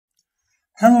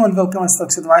Hello and welcome to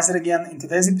Stocks Advisor again. In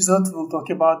today's episode, we'll talk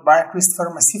about BioCryst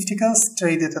Pharmaceuticals,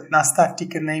 traded at Nasdaq,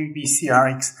 ticker name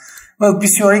BCRX. Well,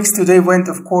 BCRX today went,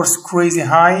 of course, crazy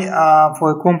high for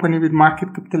a company with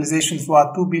market capitalization of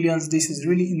about 2 billion. This is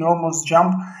really enormous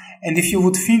jump. And if you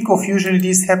would think of, usually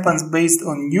this happens based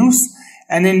on news.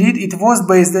 And indeed, it was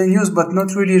based on news, but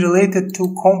not really related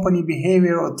to company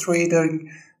behavior or trading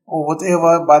or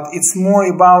whatever. But it's more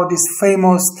about this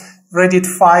famous Reddit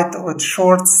fight with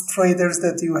shorts traders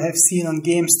that you have seen on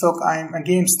GameStop,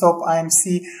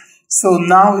 IMC. So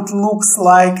now it looks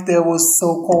like there was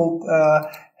so-called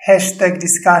hashtag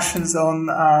discussions on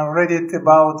Reddit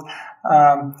about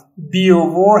Bio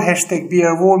War, hashtag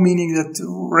BR War, meaning that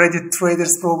Reddit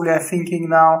traders probably are thinking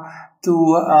now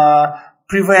to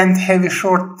prevent heavy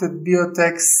shorted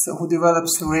biotechs who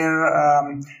develops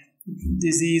rare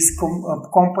disease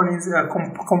compounds,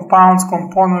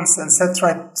 components,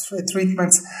 etc.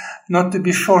 treatments not to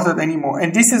be shorted anymore.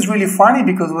 And this is really funny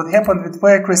because what happened with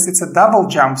BioCryst, it's a double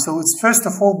jump. So it's first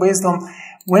of all based on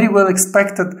very well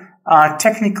expected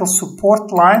technical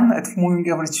support line at moving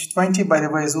average 20. By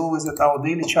the way, as always, at our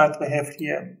daily chart we have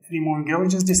here 3 moving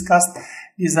averages discussed.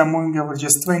 These are moving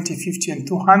averages 20, 50 and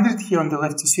 200. Here on the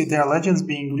left you see their legends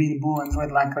being green, blue and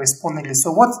red line correspondingly.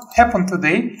 So what happened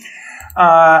today?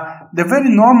 The very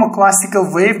normal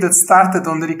classical wave that started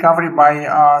on the recovery by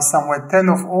somewhere 10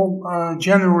 of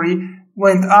January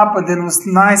went up and then was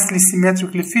nicely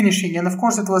symmetrically finishing. And of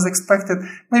course it was expected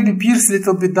maybe pierce a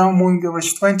little bit down moving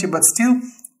average 20, but still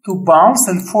to bounce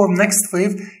and form next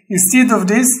wave. Instead of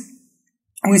this,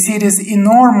 we see this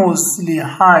enormously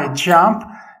high jump.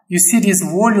 You see this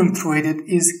volume traded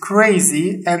is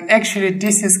crazy, and actually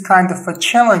this is kind of a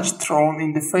challenge thrown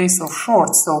in the face of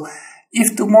shorts. So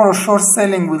if tomorrow short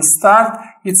selling will start,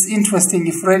 it's interesting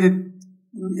if Reddit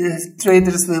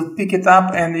traders will pick it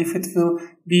up and if it will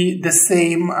be the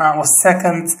same or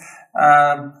second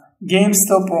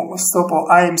GameStop or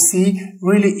IMC.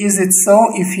 Really, is it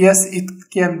so? If yes, it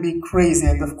can be crazy.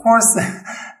 And of course,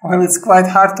 well, it's quite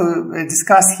hard to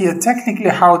discuss here technically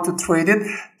how to trade it.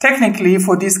 Technically,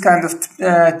 for this kind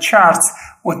of charts,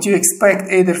 what you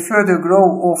expect either further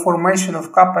growth or formation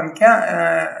of cup and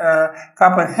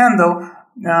handle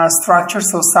structure,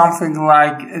 so something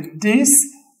like this,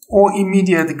 or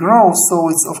immediate growth. So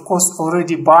it's of course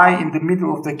already buy in the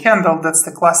middle of the candle. That's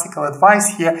the classical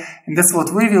advice here, and that's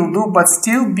what we will do. But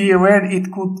still be aware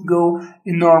it could go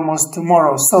enormous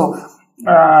tomorrow. So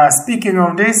speaking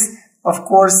of this, of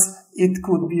course, it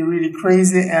could be really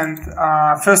crazy. And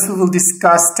first we will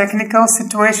discuss technical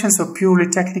situations, so purely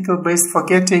technical based,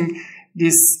 forgetting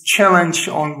this challenge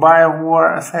on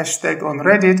BioWar hashtag on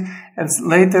Reddit. And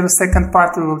later, second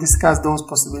part, we will discuss those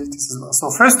possibilities as well.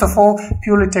 So first of all,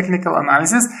 purely technical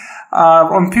analysis.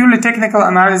 On purely technical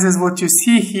analysis, what you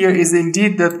see here is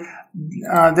indeed that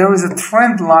there is a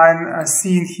trend line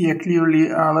seen here clearly.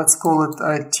 Let's call it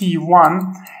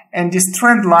T1. And this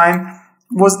trend line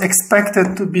was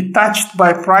expected to be touched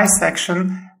by price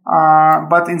action,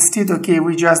 but instead, okay,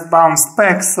 we just bounced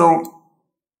back. So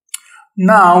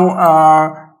now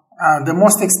the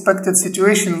most expected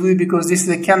situation will be, because this is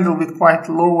a candle with quite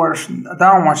lower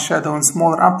downward shadow and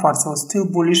smaller upward, so still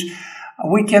bullish,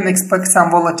 we can expect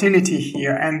some volatility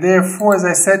here. And therefore, as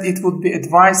I said, it would be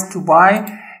advised to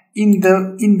buy in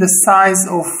the size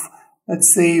of,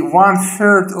 let's say,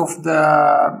 1/3 of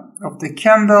the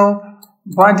candle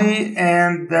body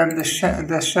and then the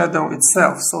shadow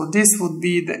itself. So this would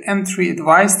be the entry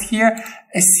advised here,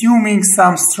 assuming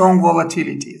some strong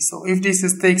volatility. So if this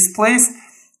takes place,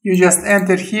 you just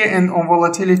enter here, and on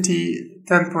volatility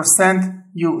 10%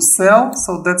 you sell.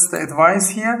 So that's the advice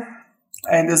here.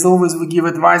 And as always, we give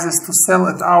advices to sell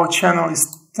at our channel is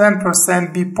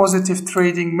 10%, be positive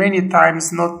trading many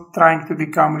times, not trying to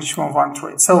become rich from one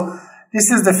trade. So this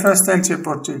is the first entry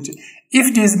opportunity.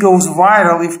 If this goes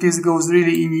viral, if this goes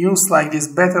really in use like this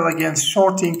battle against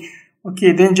shorting,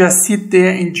 okay, then just sit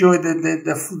there, enjoy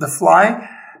the fly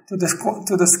to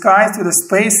the sky, to the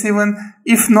space even.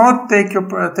 If not, take your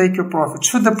profit.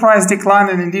 Should the price decline,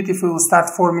 and indeed if we will start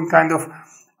forming kind of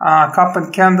cup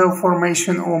and candle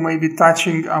formation, or maybe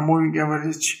touching a moving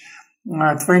average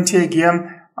 20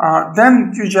 again,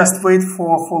 then you just wait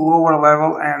for lower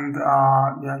level and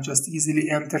yeah, just easily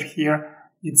enter here.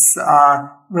 It's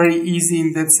very easy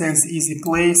in that sense, easy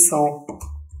play. So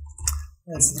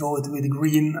let's draw it with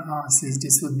green, since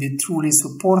this would be truly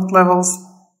support levels.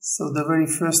 So the very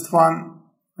first one,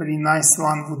 very nice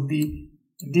one, would be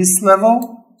this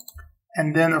level.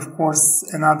 And then of course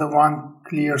another one,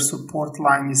 clear support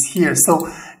line, is here. So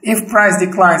if price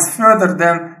declines further,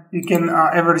 then you can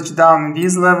average down in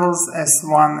these levels,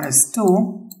 S1,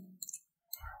 S2.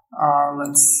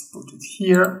 Let's put it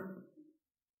here.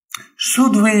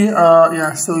 Should we,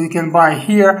 so you can buy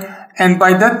here, and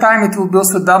by that time it will be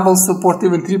also double support,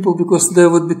 even triple, because there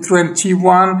would be trend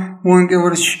T1, moving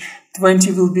average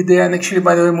 20 will be there, and actually,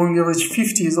 by the way, moving average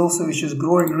 50 is also, which is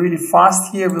growing really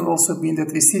fast here, will also be in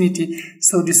that vicinity,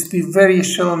 so this will be very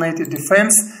echeloned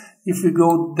defense if we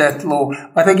go that low.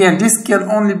 But again, this can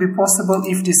only be possible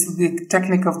if this will be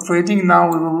technical trading.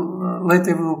 Now we will,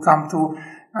 later we will come to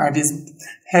this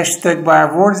hashtag buy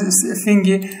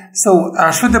thingy. So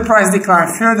should the price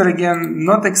decline further, again,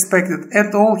 not expected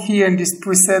at all here in this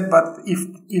preset, but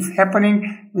if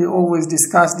happening, we always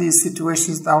discuss these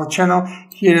situations on our channel.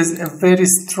 Here is a very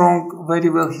strong, very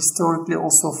well historically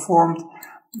also formed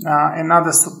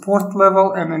another support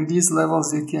level, and in these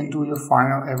levels you can do your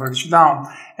final average down.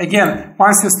 Again,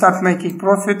 once you start making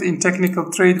profit in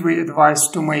technical trade, we advise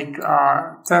to make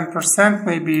 10%,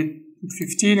 maybe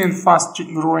 15 in fast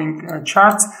growing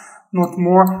charts, not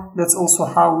more. That's also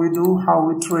how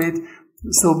we trade.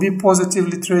 So be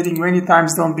positively trading many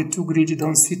times, don't be too greedy,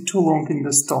 don't sit too long in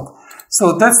the stock.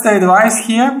 So that's the advice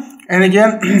here. And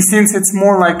again, since it's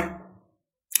more like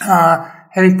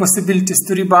having possibilities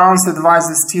to rebound, advice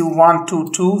is still 1,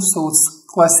 2, 2, so it's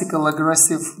classical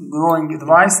aggressive growing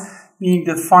advice, meaning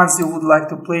that funds you would like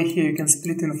to play here, you can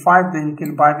split in 5, then you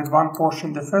can buy with 1 portion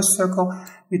in the first circle,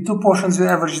 with 2 portions you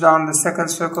average down in the second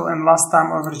circle, and last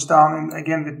time average down, and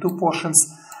again with 2 portions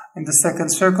in the second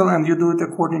circle, and you do it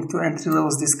according to entry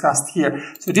levels discussed here.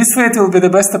 So this way it will be the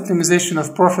best optimization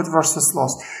of profit versus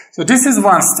loss. So this is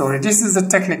one story. This is the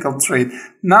technical trade.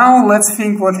 Now let's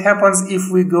think what happens if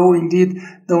we go indeed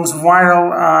those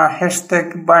viral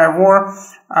hashtag buy war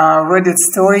Reddit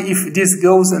story. If this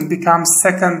goes and becomes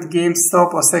second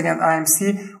GameStop or second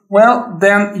IMC, well,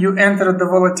 then you enter the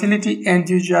volatility and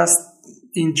you just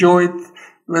enjoy it.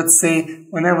 Let's say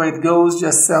whenever it goes,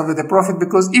 just sell with a profit,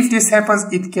 because if this happens,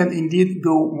 it can indeed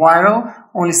go viral.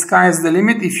 Only sky is the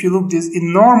limit. If you look this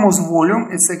enormous volume,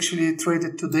 it's actually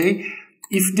traded today.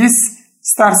 If this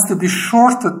starts to be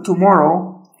shorted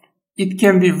tomorrow, it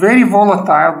can be very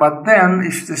volatile, but then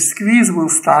if the squeeze will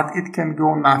start, it can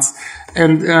go nuts.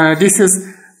 And this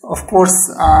is, of course,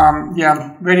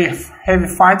 very heavy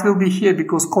fight will be here,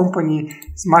 because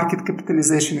company's market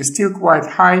capitalization is still quite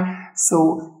high.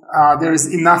 So there is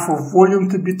enough of volume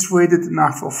to be traded,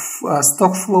 enough of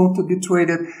stock flow to be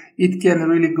traded. It can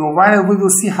really go viral. We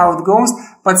will see how it goes,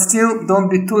 but still don't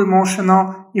be too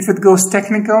emotional. If it goes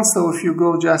technical, so if you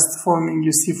go just forming,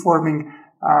 you see forming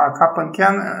cup and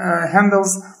can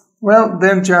handles, well,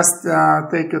 then just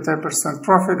take your 10%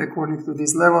 profit according to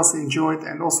these levels, enjoy it,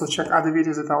 and also check other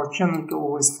videos at our channel to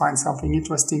always find something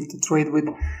interesting to trade with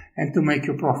and to make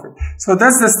your profit. So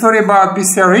that's the story about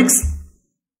BCRX.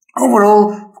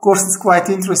 Overall, of course, it's quite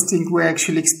interesting. We're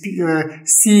actually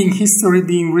seeing history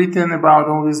being written about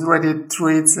all these Reddit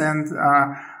trades and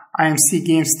IMC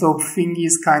GameStop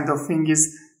thingies, kind of thingies.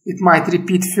 It might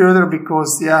repeat further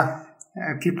because,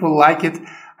 people like it.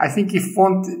 I think if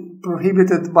not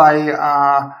prohibited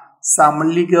by some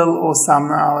legal or some,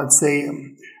 let's say,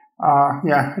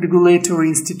 regulatory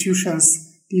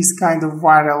institutions, these kind of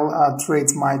viral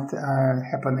trades might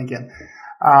happen again.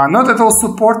 Not at all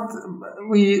support,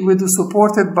 we do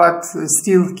support it, but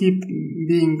still keep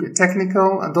being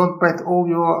technical. Don't bet all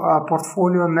your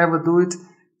portfolio, never do it.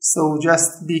 So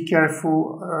just be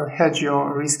careful, hedge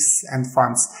your risks and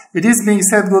funds. With this being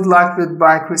said, good luck with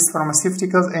BioCryst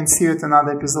Pharmaceuticals, and see you at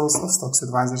another episode of Stocks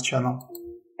Advisor channel.